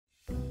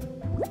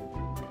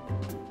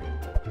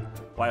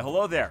Why,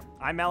 hello there.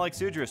 I'm Alex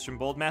Udris from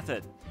Bold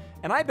Method.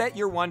 And I bet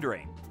you're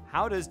wondering,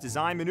 how does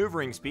design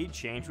maneuvering speed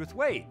change with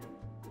weight?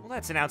 Well,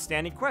 that's an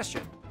outstanding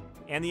question.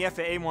 And the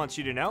FAA wants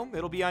you to know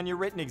it'll be on your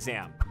written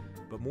exam.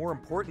 But more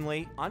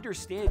importantly,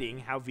 understanding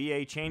how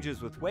VA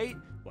changes with weight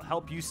will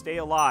help you stay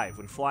alive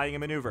when flying a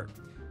maneuver.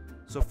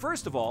 So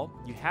first of all,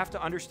 you have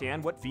to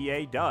understand what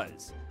VA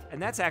does. And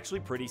that's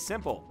actually pretty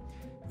simple.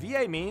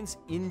 VA means,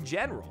 in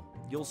general,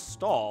 you'll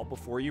stall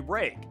before you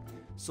brake.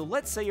 So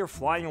let's say you're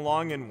flying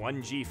along in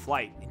 1G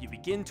flight and you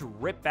begin to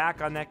rip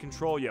back on that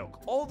control yoke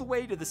all the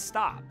way to the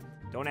stop.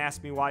 Don't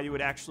ask me why you would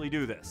actually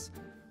do this.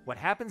 What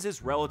happens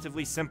is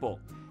relatively simple.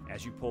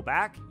 As you pull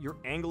back, your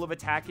angle of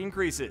attack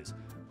increases.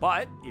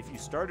 But if you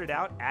started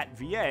out at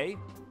VA,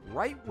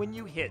 right when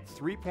you hit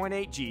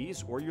 3.8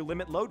 Gs or your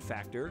limit load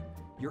factor,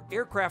 your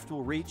aircraft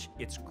will reach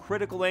its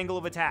critical angle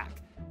of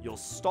attack. You'll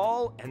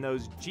stall and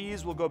those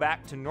Gs will go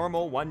back to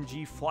normal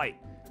 1G flight.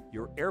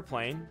 Your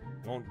airplane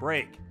won't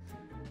brake.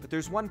 But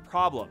there's one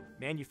problem.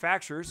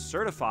 Manufacturers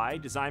certify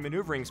design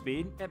maneuvering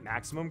speed at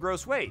maximum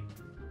gross weight.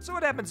 So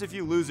what happens if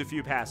you lose a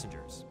few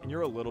passengers and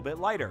you're a little bit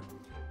lighter?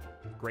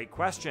 Great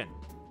question.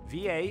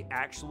 VA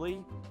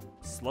actually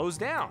slows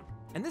down.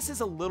 And this is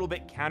a little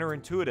bit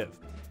counterintuitive.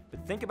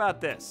 But think about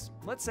this.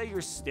 Let's say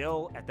you're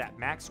still at that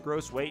max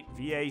gross weight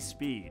VA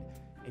speed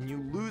and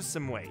you lose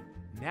some weight.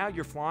 Now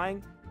you're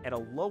flying at a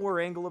lower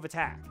angle of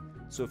attack.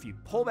 So if you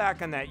pull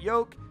back on that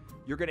yoke,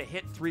 you're going to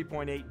hit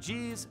 3.8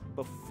 Gs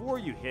before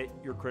you hit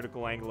your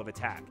critical angle of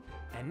attack.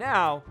 And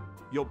now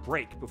you'll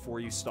brake before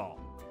you stall.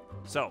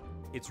 So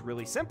it's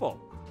really simple.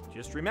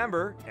 Just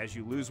remember, as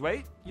you lose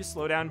weight, you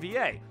slow down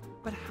VA.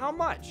 But how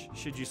much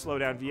should you slow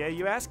down VA,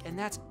 you ask? And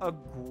that's a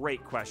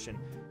great question.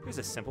 Here's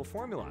a simple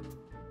formula.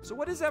 So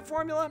what is that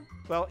formula?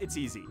 Well, it's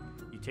easy.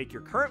 You take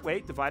your current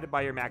weight divided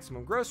by your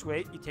maximum gross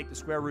weight, you take the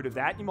square root of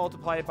that, and you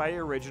multiply it by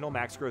your original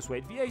max gross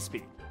weight VA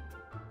speed.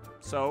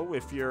 So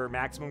if your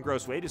maximum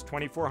gross weight is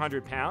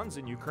 2,400 pounds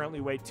and you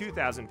currently weigh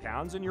 2,000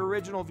 pounds and your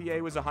original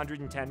VA was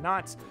 110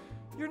 knots,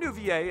 your new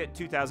VA at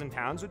 2,000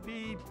 pounds would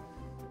be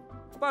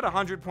about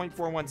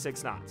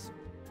 100.416 knots.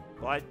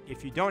 But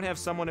if you don't have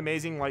someone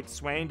amazing like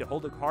Swain to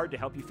hold a card to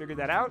help you figure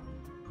that out,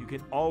 you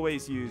can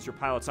always use your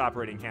pilot's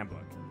operating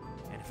handbook.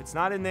 And if it's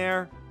not in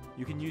there,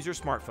 you can use your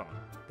smartphone.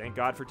 Thank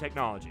God for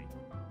technology.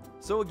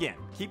 So again,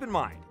 keep in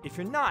mind, if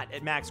you're not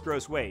at max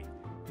gross weight,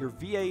 your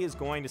VA is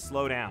going to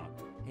slow down,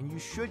 and you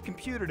should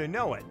compute it to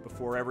know it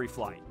before every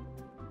flight.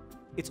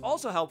 It's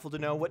also helpful to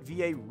know what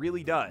VA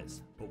really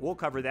does, but we'll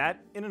cover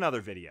that in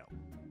another video.